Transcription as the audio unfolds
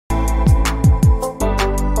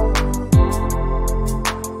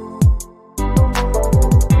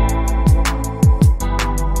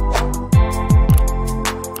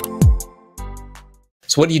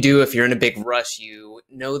So what do you do if you're in a big rush? You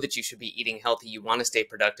know that you should be eating healthy. You want to stay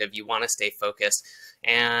productive. You want to stay focused.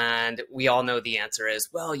 And we all know the answer is,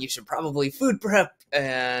 well, you should probably food prep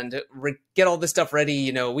and get all this stuff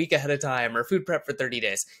ready, a week ahead of time, or food prep for 30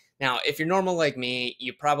 days. Now, if you're normal like me,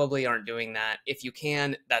 you probably aren't doing that. If you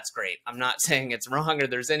can, that's great. I'm not saying it's wrong or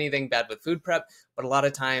there's anything bad with food prep, but a lot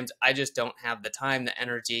of times I just don't have the time, the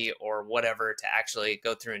energy, or whatever to actually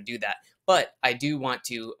go through and do that. But I do want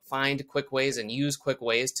to find quick ways and use quick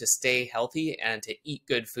ways to stay healthy and to eat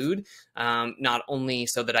good food, not only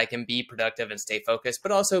so that I can be productive and stay focused,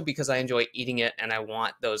 but also because I enjoy eating it and I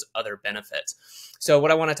want those other benefits. So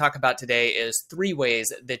what I want to talk about today is 3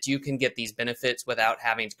 ways that you can get these benefits without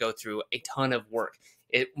having to go through a ton of work.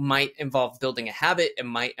 It might involve building a habit. It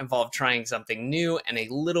might involve trying something new and a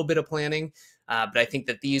little bit of planning. But I think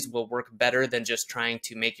that these will work better than just trying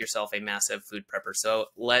to make yourself a massive food prepper. So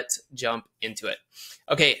let's jump into it.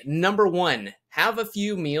 Okay, number 1, have a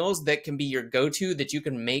few meals that can be your go-to that you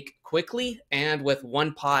can make quickly and with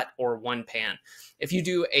one pot or one pan. If you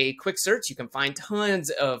do a quick search, you can find tons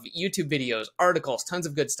of YouTube videos, articles, tons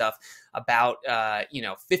of good stuff about,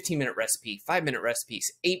 15-minute recipe, 5-minute recipes,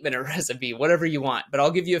 8-minute recipe, whatever you want. But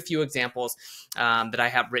I'll give you a few examples that I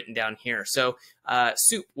have written down here. So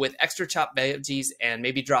soup with extra chopped veggies and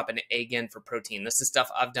maybe drop an egg in for protein. This is stuff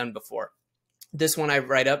I've done before. This one I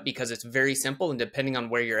write up because it's very simple, and depending on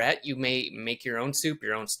where you're at, you may make your own soup,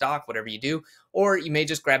 your own stock, whatever you do, or you may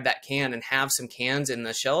just grab that can and have some cans in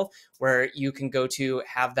the shelf where you can go to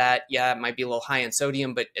have that. Yeah, it might be a little high in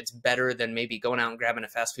sodium, but it's better than maybe going out and grabbing a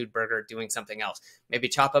fast food burger, doing something else. Maybe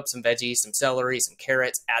chop up some veggies, some celery, some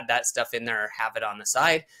carrots, add that stuff in there or have it on the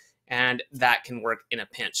side, and that can work in a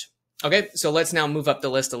pinch. Okay, so let's now move up the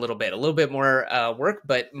list a little bit more work,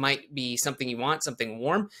 but might be something you want, something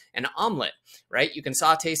warm. An omelet, right? You can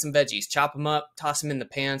saute some veggies, chop them up, toss them in the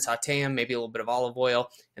pan, saute them, maybe a little bit of olive oil,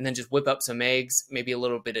 and then just whip up some eggs, maybe a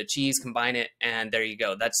little bit of cheese, combine it, and there you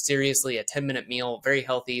go. That's seriously a 10-minute meal, very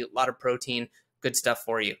healthy, a lot of protein, good stuff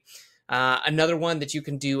for you. Another one that you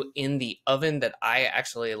can do in the oven that I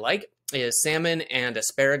actually like is salmon and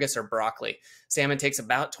asparagus or broccoli. Salmon takes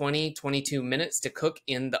about 20-22 minutes to cook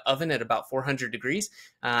in the oven at about 400 degrees.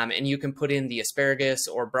 And you can put in the asparagus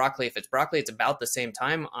or broccoli. If it's broccoli, it's about the same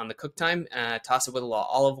time on the cook time. Toss it with a little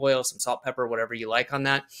olive oil, some salt, pepper, whatever you like on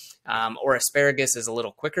that. Or asparagus is a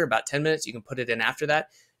little quicker, about 10 minutes. You can put it in after that.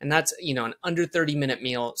 And that's, an under 30-minute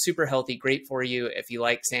meal, super healthy, great for you. If you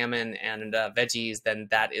like salmon and veggies, then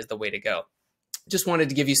that is the way to go. Just wanted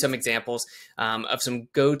to give you some examples of some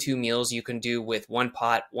go-to meals you can do with one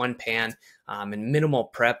pot, one pan, and minimal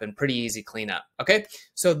prep and pretty easy cleanup. Okay,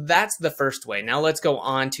 so that's the first way. Now let's go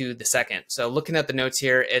on to the second. So looking at the notes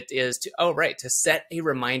here, it is to set a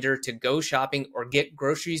reminder to go shopping or get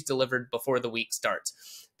groceries delivered before the week starts.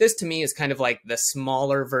 This to me is kind of like the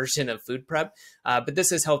smaller version of food prep, but this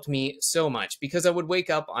has helped me so much because I would wake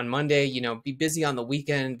up on Monday, be busy on the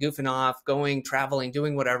weekend, goofing off, going, traveling,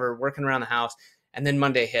 doing whatever, working around the house. And then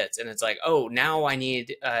Monday hits and it's like, oh, now I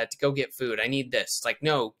need to go get food. I need this. It's like,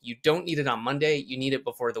 no, you don't need it on Monday. You need it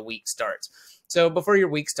before the week starts. So before your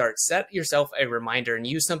week starts, set yourself a reminder and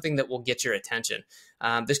use something that will get your attention.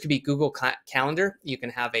 This could be Google Calendar. You can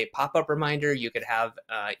have a pop-up reminder. You could have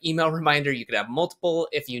email reminder. You could have multiple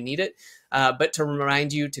if you need it, but to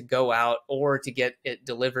remind you to go out or to get it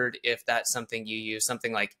delivered if that's something you use,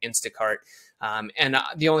 something like Instacart. And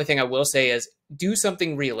the only thing I will say is do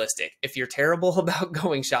something realistic. If you're terrible about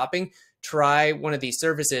going shopping, try one of these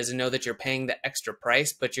services and know that you're paying the extra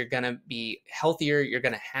price, but you're going to be healthier. You're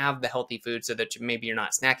going to have the healthy food so that maybe you're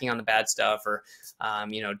not snacking on the bad stuff or,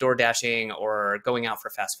 door dashing or going out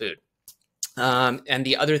for fast food. And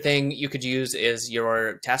the other thing you could use is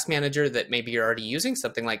your task manager that maybe you're already using,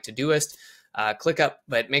 something like Todoist. ClickUp,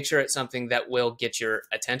 but make sure it's something that will get your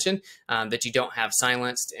attention, that you don't have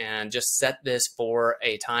silenced, and just set this for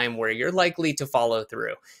a time where you're likely to follow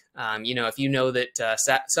through. If you know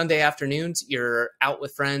that Sunday afternoons you're out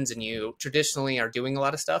with friends and you traditionally are doing a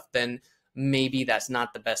lot of stuff, then maybe that's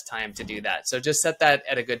not the best time to do that. So just set that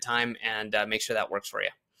at a good time and make sure that works for you.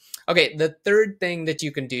 Okay, the third thing that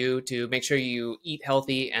you can do to make sure you eat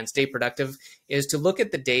healthy and stay productive is to look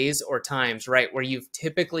at the days or times, right, where you've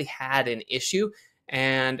typically had an issue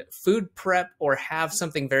and food prep or have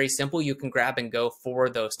something very simple you can grab and go for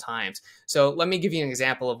those times. So let me give you an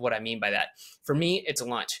example of what I mean by that. For me, it's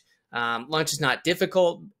lunch. Lunch is not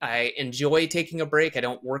difficult. I enjoy taking a break. I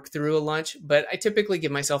don't work through a lunch, but I typically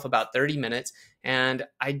give myself about 30 minutes, and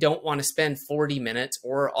I don't want to spend 40 minutes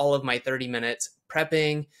or all of my 30 minutes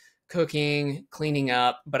prepping, cooking, cleaning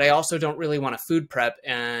up, but I also don't really want to food prep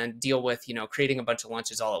and deal with, creating a bunch of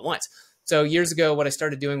lunches all at once. So years ago, what I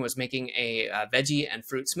started doing was making a veggie and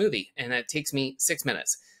fruit smoothie, and it takes me 6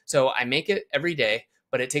 minutes. So I make it every day,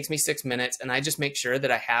 but it takes me 6 minutes, and I just make sure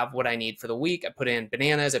that I have what I need for the week. I put in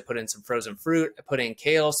bananas, I put in some frozen fruit, I put in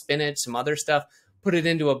kale, spinach, some other stuff, put it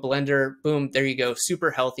into a blender. Boom, there you go.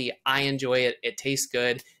 Super healthy. I enjoy it. It tastes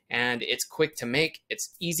good, and it's quick to make.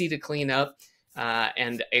 It's easy to clean up.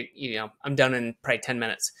 I'm done in probably 10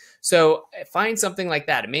 minutes. So find something like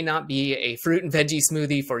that. It may not be a fruit and veggie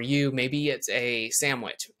smoothie for you. Maybe it's a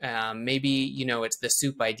sandwich. Maybe, it's the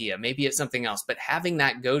soup idea. Maybe it's something else. But having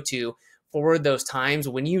that go-to for those times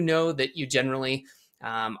when you know that you generally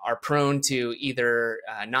are prone to either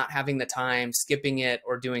not having the time, skipping it,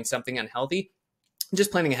 or doing something unhealthy, just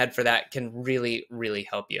planning ahead for that can really, really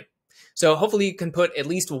help you. So hopefully you can put at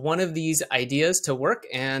least one of these ideas to work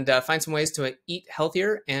and find some ways to eat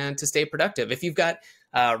healthier and to stay productive. If you've got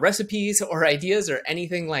recipes or ideas or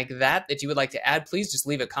anything like that that you would like to add, please just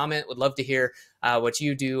leave a comment. Would love to hear what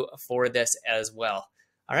you do for this as well.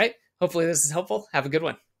 All right. Hopefully this is helpful. Have a good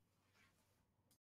one.